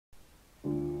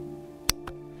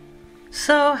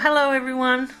So, hello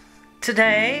everyone.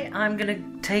 Today I'm going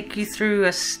to take you through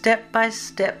a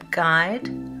step-by-step guide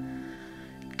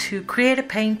to create a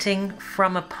painting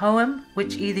from a poem,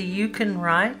 which either you can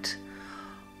write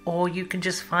or you can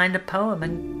just find a poem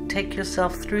and take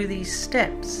yourself through these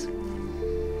steps.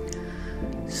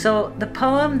 So the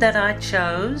poem that I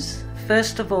chose,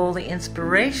 first of all, the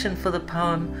inspiration for the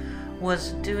poem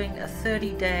was doing a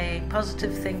 30-day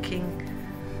positive thinking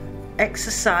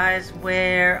exercise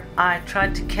where I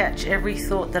tried to catch every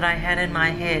thought that I had in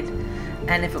my head,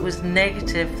 and if it was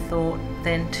negative thought,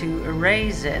 then to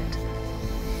erase it.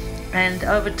 And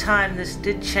over time this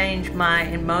did change my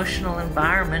emotional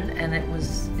environment, and it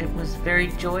was very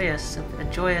joyous, a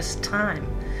joyous time,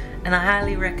 and I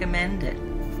highly recommend it.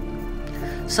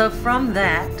 So from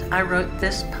that I wrote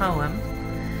this poem,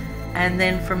 and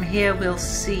then from here we'll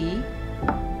see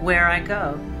where I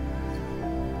go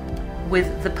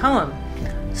with the poem.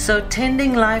 So,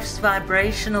 tending life's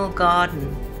vibrational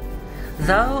garden.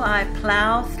 Though I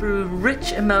plow through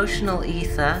rich emotional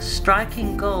ether,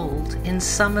 striking gold in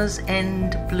summer's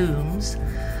end blooms,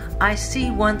 I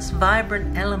see once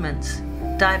vibrant elements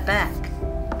die back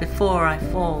before I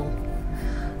fall.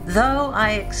 Though I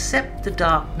accept the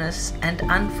darkness and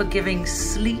unforgiving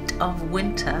sleet of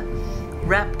winter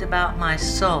wrapped about my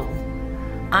soul,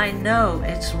 I know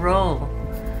its role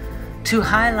to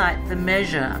highlight the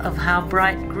measure of how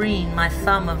bright green my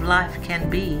thumb of life can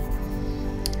be.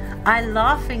 I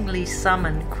laughingly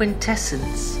summon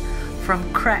quintessence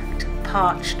from cracked,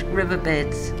 parched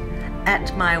riverbeds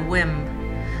at my whim.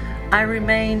 I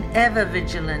remain ever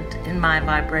vigilant in my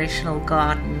vibrational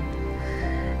garden,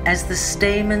 as the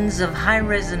stamens of high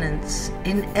resonance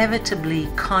inevitably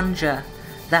conjure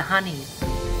the honey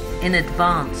in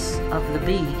advance of the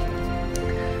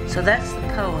bee. So that's the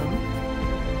poem.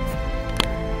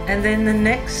 And then the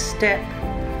next step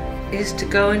is to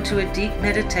go into a deep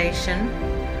meditation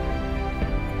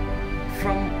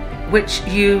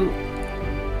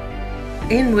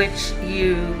in which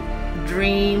you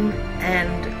dream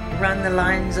and run the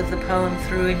lines of the poem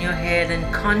through in your head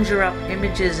and conjure up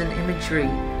images and imagery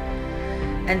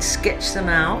and sketch them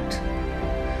out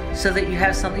so that you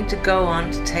have something to go on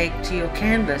to take to your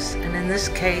canvas. And in this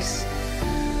case,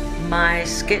 my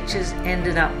sketches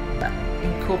ended up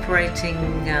incorporating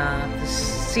the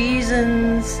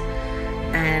seasons,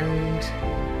 and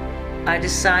I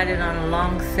decided on a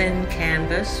long thin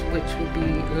canvas, which would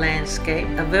be landscape.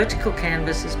 A vertical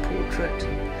canvas is portrait,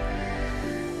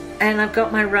 and I've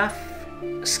got my rough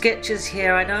sketches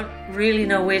here. I don't really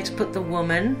know where to put the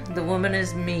woman. The woman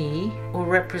is me, or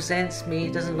represents me.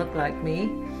 It doesn't look like me,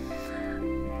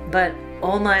 but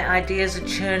all my ideas are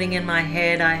churning in my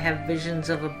head. I have visions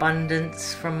of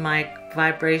abundance from my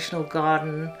vibrational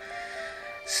garden.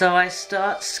 So I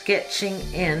start sketching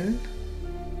in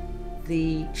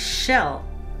the shell,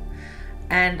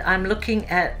 and I'm looking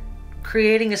at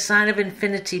creating a sign of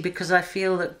infinity because I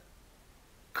feel that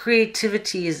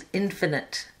creativity is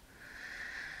infinite.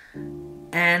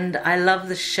 And I love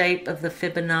the shape of the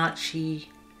Fibonacci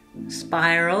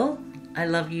spiral. I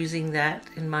love using that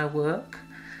in my work.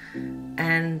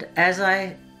 And as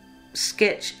I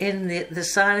sketch in the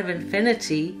sign of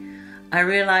infinity, I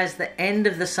realize the end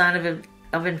of the sign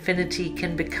of infinity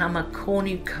can become a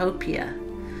cornucopia.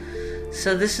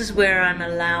 So this is where I'm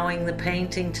allowing the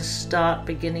painting to start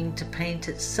beginning to paint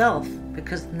itself,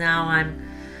 because now I'm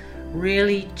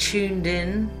really tuned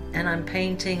in and I'm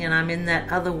painting, and I'm in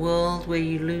that other world where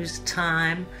you lose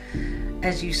time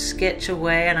as you sketch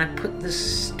away. And I put the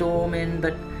storm in,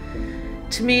 but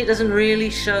to me it doesn't really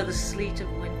show the sleet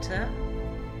of winter,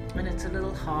 and it's a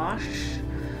little harsh.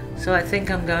 So I think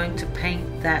I'm going to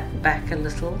paint that back a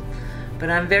little. But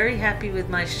I'm very happy with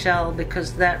my shell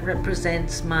because that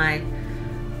represents my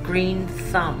green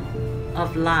thumb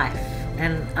of life.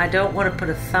 And I don't want to put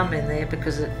a thumb in there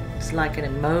because it's like an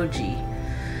emoji.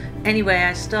 Anyway,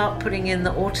 I start putting in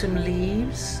the autumn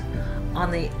leaves on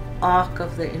the arc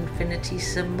of the infinity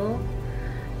symbol.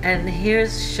 And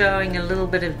here's showing a little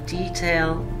bit of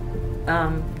detail,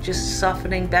 just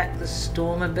softening back the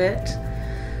storm a bit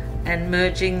and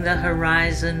merging the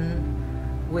horizon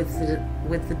with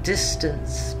the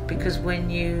distance, because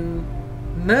when you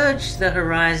merge the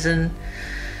horizon,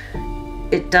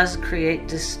 it does create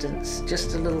distance.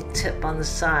 Just a little tip on the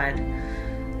side.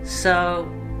 So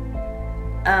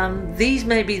these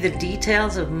may be the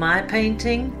details of my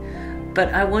painting,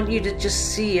 but I want you to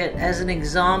just see it as an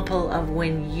example of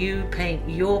when you paint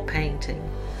your painting,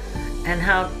 and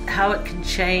how it can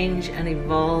change and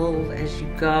evolve as you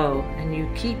go, and you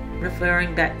keep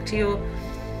referring back to your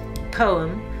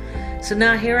poem. So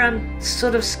now here I'm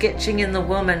sort of sketching in the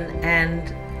woman,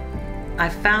 and I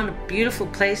found a beautiful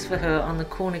place for her on the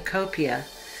cornucopia,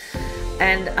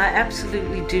 and I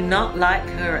absolutely do not like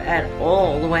her at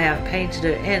all the way I've painted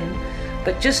her in,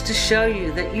 but just to show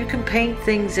you that you can paint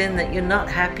things in that you're not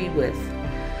happy with,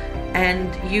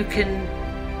 and you can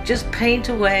just paint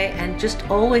away and just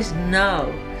always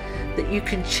know that you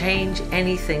can change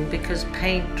anything, because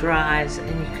paint dries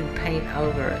and you can paint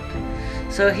over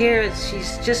it. So here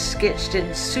she's just sketched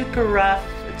in super rough.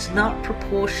 It's not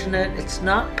proportionate, it's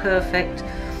not perfect,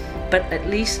 but at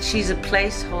least she's a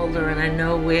placeholder and I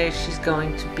know where she's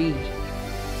going to be.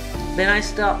 Then I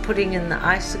start putting in the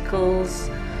icicles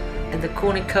and the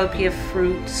cornucopia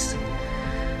fruits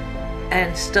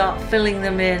and start filling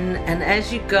them in. And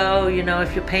as you go, you know,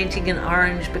 if you're painting an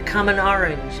orange, become an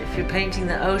orange. If you're painting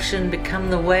the ocean, become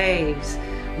the waves.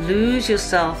 Lose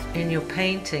yourself in your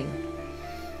painting.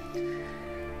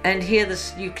 And here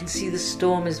you can see the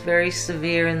storm is very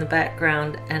severe in the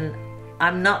background, and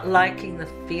I'm not liking the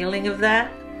feeling of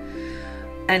that.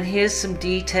 And here's some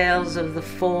details of the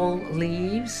fall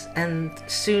leaves, and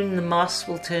soon the moss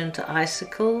will turn to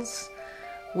icicles,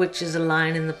 which is a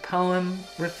line in the poem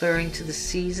referring to the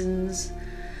seasons.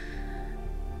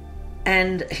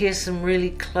 And here's some really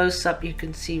close up, you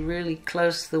can see really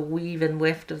close the weave and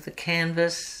weft of the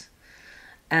canvas.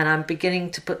 And I'm beginning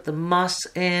to put the moss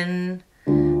in,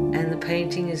 and the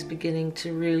painting is beginning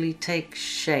to really take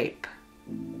shape.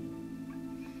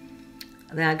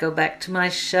 Then I go back to my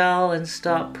shell and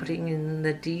start putting in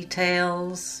the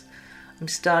details. I'm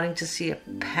starting to see a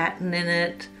pattern in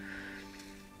it.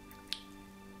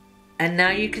 And now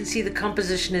you can see the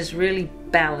composition is really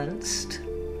balanced.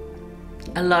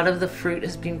 A lot of the fruit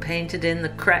has been painted in. The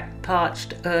cracked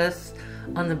parched earth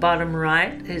on the bottom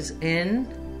right is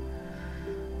in.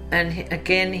 And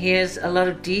again, here's a lot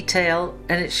of detail,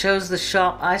 and it shows the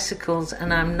sharp icicles,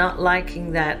 and I'm not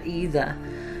liking that either.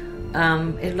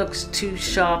 It looks too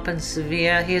sharp and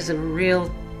severe. Here's a real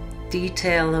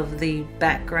detail of the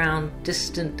background,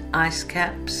 distant ice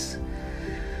caps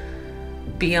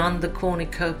beyond the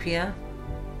cornucopia.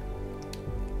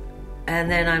 And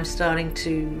then I'm starting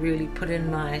to really put in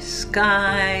my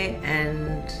sky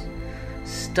and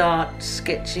start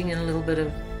sketching in a little bit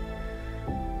of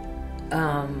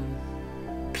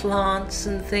plants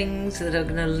and things that are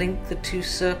going to link the two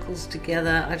circles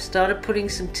together. I've started putting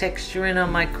some texture in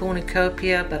on my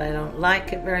cornucopia, but I don't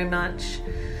like it very much.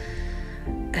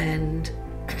 And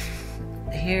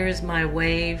here is my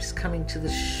waves coming to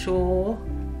the shore.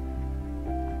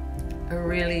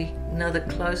 Another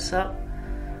close-up,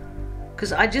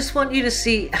 because I just want you to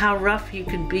see how rough you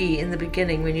can be in the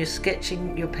beginning when you're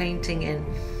sketching your painting in.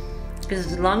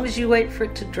 Because as long as you wait for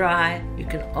it to dry, you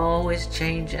can always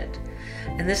change it.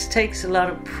 And this takes a lot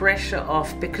of pressure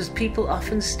off, because people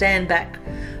often stand back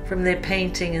from their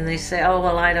painting and they say, oh,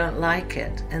 well, I don't like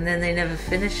it. And then they never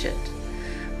finish it.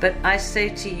 But I say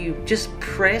to you, just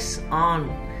press on.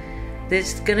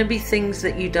 There's going to be things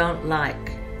that you don't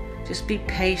like. Just be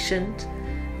patient.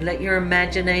 Let your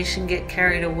imagination get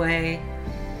carried away.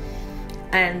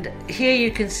 And here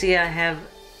you can see I have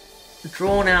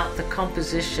drawn out the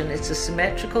composition. It's a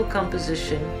symmetrical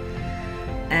composition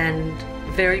and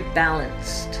very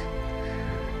balanced.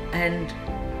 And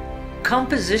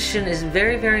composition is a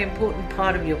very, very important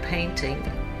part of your painting.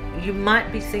 You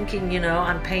might be thinking, you know,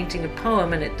 I'm painting a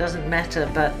poem and it doesn't matter,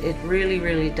 but it really,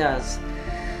 really does.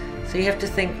 So you have to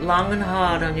think long and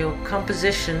hard on your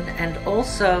composition, and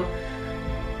also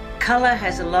color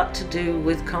has a lot to do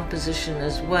with composition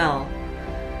as well.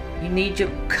 You need your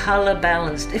color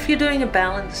balanced. If you're doing a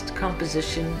balanced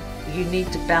composition, you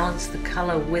need to balance the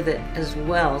color with it as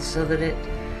well, so that it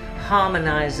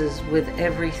harmonizes with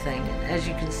everything. As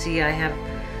you can see, I have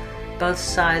both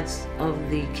sides of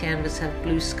the canvas have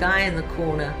blue sky in the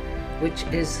corner, which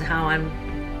is how I'm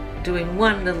doing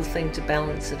one little thing to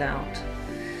balance it out.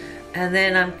 And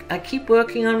then I keep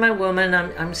working on my woman.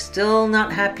 I'm still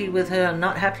not happy with her. I'm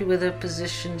not happy with her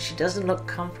position. She doesn't look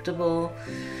comfortable.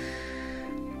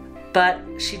 But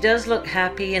she does look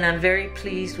happy, and I'm very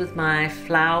pleased with my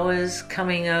flowers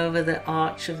coming over the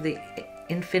arch of the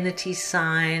infinity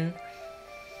sign.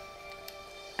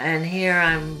 And here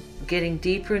I'm getting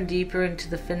deeper and deeper into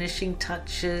the finishing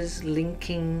touches,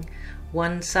 linking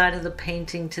one side of the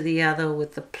painting to the other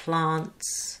with the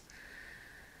plants.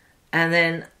 And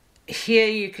then here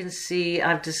you can see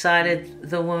I've decided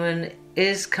the woman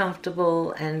is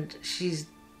comfortable, and she's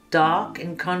dark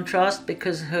in contrast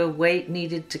because her weight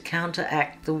needed to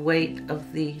counteract the weight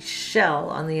of the shell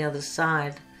on the other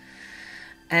side.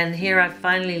 And here I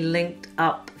finally linked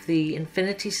up the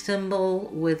infinity symbol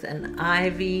with an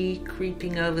ivy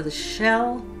creeping over the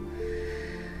shell.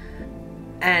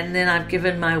 And then I've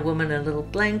given my woman a little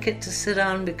blanket to sit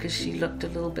on because she looked a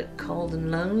little bit cold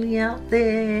and lonely out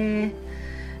there.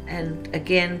 And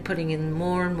again, putting in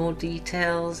more and more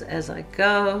details as I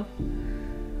go.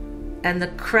 And the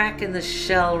crack in the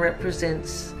shell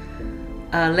represents,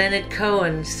 Leonard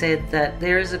Cohen said that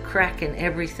there is a crack in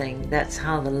everything. That's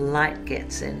how the light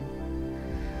gets in.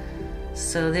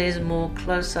 So there's more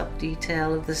close-up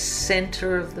detail of the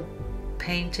center of the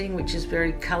painting, which is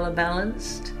very color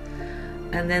balanced.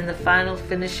 And then the final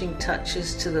finishing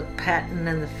touches to the pattern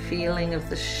and the feeling of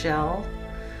the shell.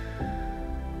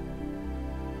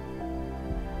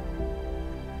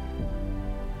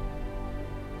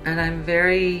 And I'm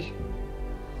very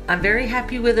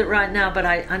happy with it right now, but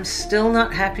I'm still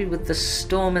not happy with the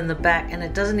storm in the back, and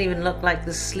it doesn't even look like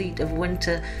the sleet of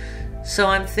winter. So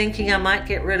I'm thinking I might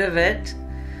get rid of it.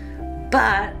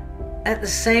 But at the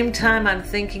same time, I'm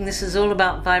thinking this is all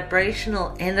about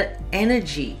vibrational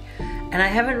energy. And I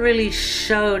haven't really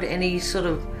showed any sort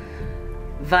of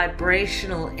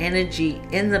vibrational energy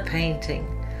in the painting.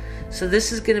 So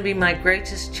this is going to be my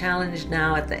greatest challenge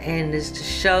now at the end, is to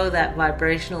show that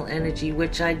vibrational energy,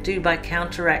 which I do by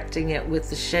counteracting it with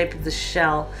the shape of the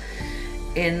shell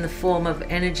in the form of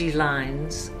energy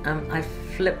lines. I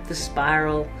flip the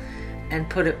spiral and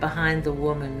put it behind the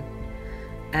woman.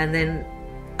 And then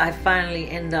I finally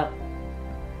end up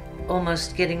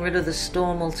almost getting rid of the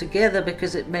storm altogether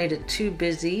because it made it too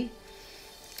busy.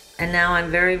 And now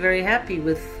I'm very, very happy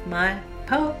with my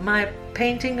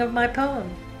painting of my poem.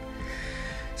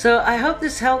 So I hope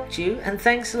this helped you, and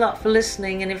thanks a lot for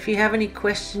listening. And if you have any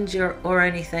questions or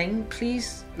anything,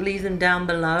 please leave them down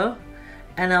below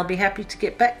and I'll be happy to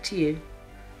get back to you.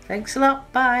 Thanks a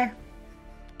lot. Bye.